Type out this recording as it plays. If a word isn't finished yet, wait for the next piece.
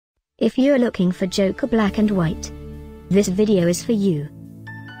If you're looking for Joker black and white, this video is for you.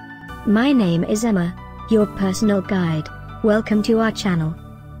 My name is Emma, your personal guide. Welcome to our channel.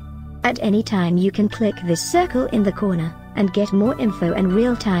 At any time you can click this circle in the corner, and get more info and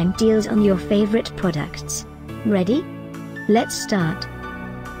real-time deals on your favorite products. Ready? Let's start.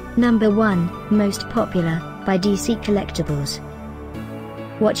 Number 1, Most Popular, by DC Collectibles.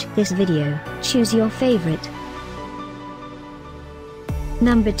 Watch this video, choose your favorite.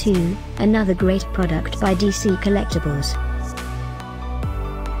 Number 2, another great product by DC Collectibles.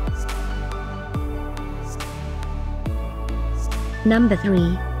 Number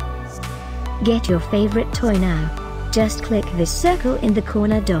 3. Get your favorite toy now. Just click this circle in the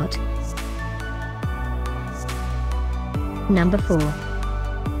corner dot. Number 4.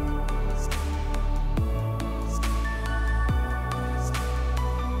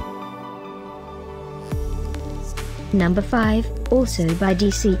 Number 5, also by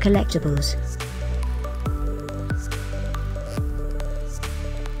DC Collectibles.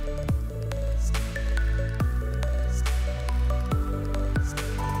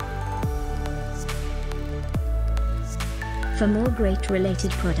 For more great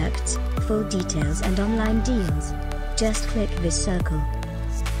related products, full details and online deals, just click this circle.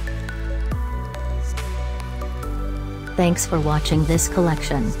 Thanks for watching this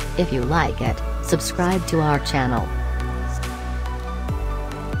collection. If you like it, subscribe to our channel.